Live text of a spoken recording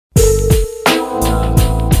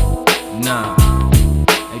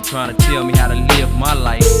trying to tell me how to live my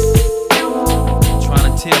life, trying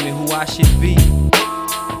to tell me who I should be.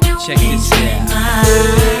 Check this out.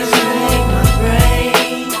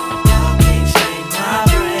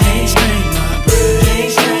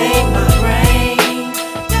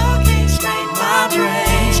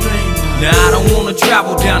 Now I don't wanna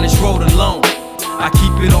travel down this road alone. I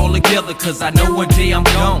keep it all together cause I know one day I'm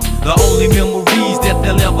gone. The only memories that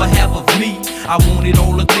they'll ever have of me, I wanted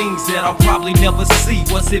all the things that I'll probably never see.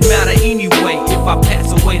 What's it matter anyway if I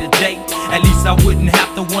pass away today? At least I wouldn't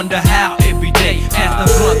have to wonder how every day. Pass the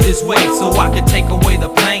blunt this way so I can take away the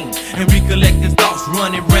pain and recollect the thoughts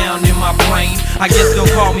running round in my brain. I guess they'll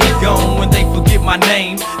call me gone when they forget my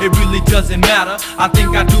name. It really doesn't matter, I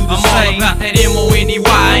think I do the same. I'm all about that M-O-N-E-Y,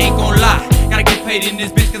 I ain't gon' lie. Gotta get paid in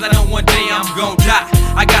this bitch cause I know one day I'm gon' die.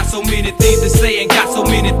 I got so many things to say and got so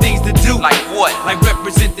many things to do. Like what? Like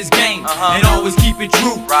represent this game and always keep it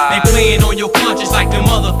true. Ain't playing on your conscience like them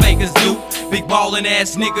other fakers do. Big ballin'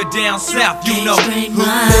 ass nigga down south, you know who.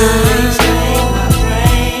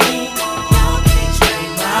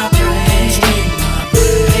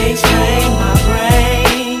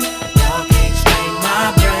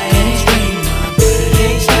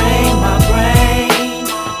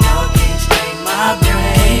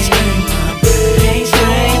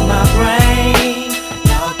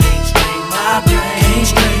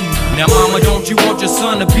 Now mama, don't you want your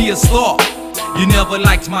son to be a star? You never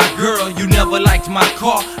liked my girl, you never liked my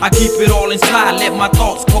car. I keep it all inside, let my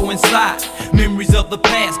thoughts coincide. Memories of the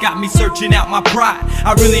past got me searching out my pride.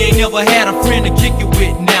 I really ain't never had a friend to kick it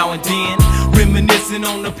with now and then. Reminiscing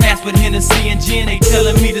on the past with Hennessy and gin. They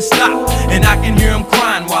telling me to stop, and I can hear them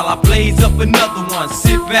crying while I blaze up another one.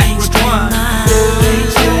 Sit back, recline. My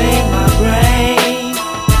brain,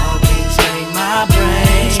 y'all can't strain my brain.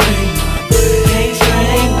 Can't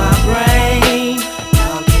strain my brain,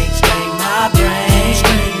 y'all can't strain my brain.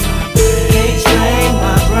 Can't strain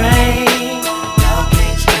my brain, y'all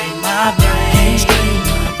can't strain my brain.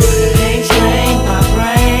 Can't strain my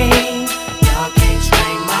brain, y'all can't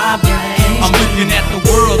strain my brain. I'm looking at the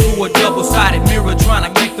world through a double-sided mirror, trying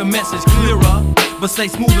to keep the message clearer, but stay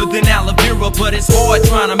smoother than aloe vera. But it's hard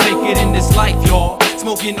trying to make it in this life, y'all.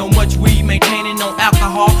 Smoking on much weed, maintaining no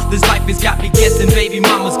alcohol. This life has got me guessing, baby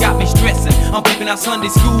mama's got me stressing. I'm peeping out Sunday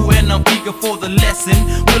school and I'm eager for the lesson.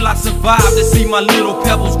 Will I survive to see my little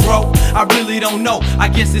pebbles grow? I really don't know, I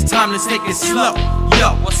guess it's time to take it slow.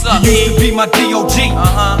 Yo, what's up? You used to be my D.O.G.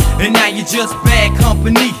 And now you're just bad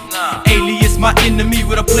company. Alias my enemy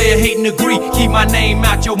with a player hating degree. Keep my name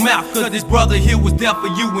out your mouth, cause this brother here was there for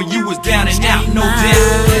you when you was down and out, no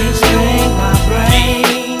doubt.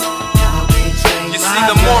 You see,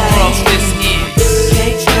 the moral of this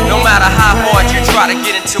is, no matter how hard you try to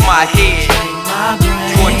get into my head,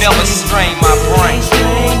 you will never strain my brain.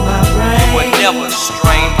 You will never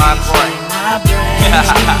strain my brain.